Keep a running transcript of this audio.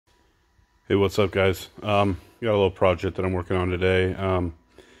Hey, what's up, guys? Got a little project that I'm working on today.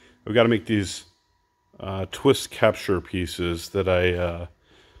 I've got to make these twist capture pieces that I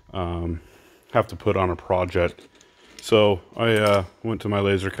have to put on a project. So I went to my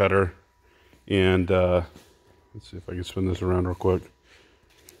laser cutter and let's see if I can spin this around real quick.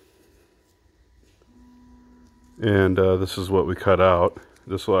 And this is what we cut out.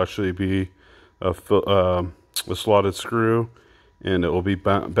 This will actually be a slotted screw, and it will be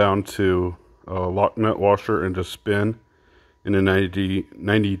bound to a lock nut washer and just spin in a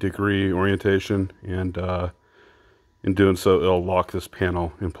 90 degree orientation, and in doing so it'll lock this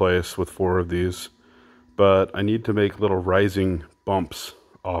panel in place with 4 of these. But I need to make little rising bumps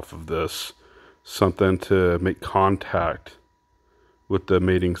off of this, something to make contact with the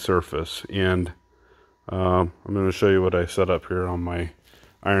mating surface. And I'm going to show you what I set up here on my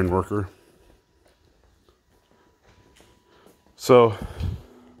iron worker. So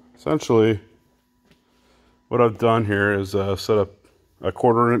essentially what I've done here is set up a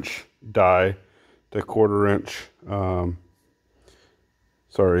 1/4 inch die to 1/4 inch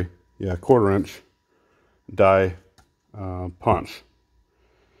 1/4 inch die punch.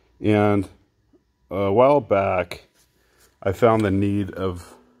 And a while back I found the need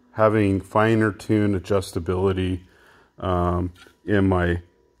of having finer tune adjustability in my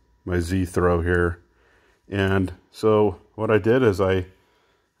Z throw here. And so what I did is I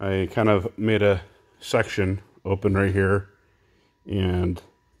kind of made a section open right here, and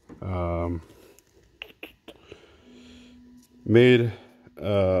made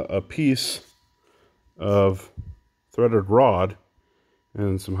a piece of threaded rod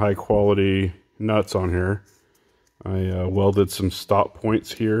and some high quality nuts on here. I welded some stop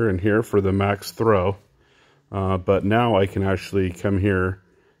points here and here for the max throw, but now I can actually come here,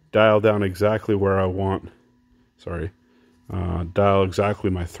 dial down exactly where I want, dial exactly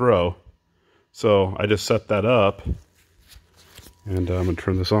my throw. So I just set that up, and I'm going to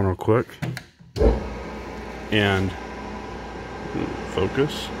turn this on real quick, and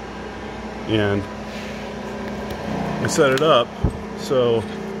focus, and I set it up so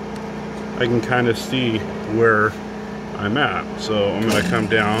I can kind of see where I'm at. So I'm going to come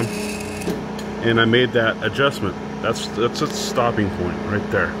down, and I made that adjustment. That's a stopping point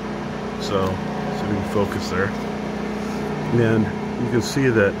right there. So we can focus there, and you can see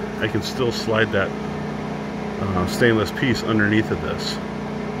that I can still slide that stainless piece underneath of this.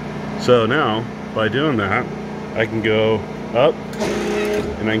 So now by doing that, I can go up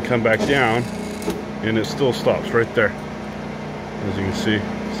and I can come back down, and it still stops right there. As you can see,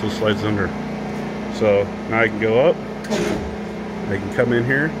 it still slides under. So now I can go up, I can come in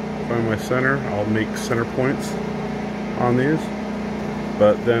here, find my center. I'll make center points on these,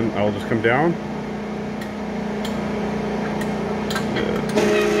 but then I'll just come down,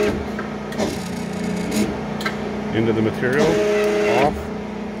 into the material, off,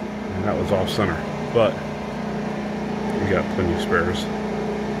 and that was off center, but we got plenty of spares.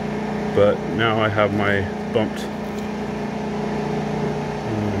 But now I have my bumped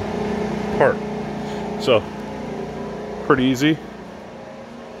part. So pretty easy,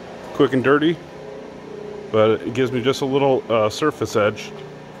 quick and dirty, but it gives me just a little surface edge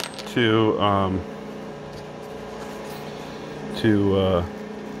to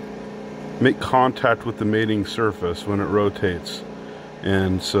make contact with the mating surface when it rotates,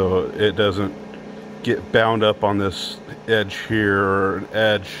 and so it doesn't get bound up on this edge here or an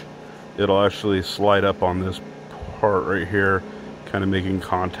edge. It'll actually slide up on this part right here, kind of making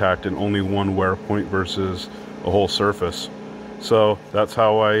contact in only one wear point versus a whole surface. So that's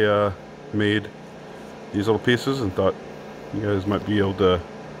how I made these little pieces, and thought you guys might be able to,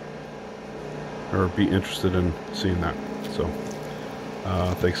 or be interested in seeing that. So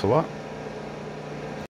thanks a lot.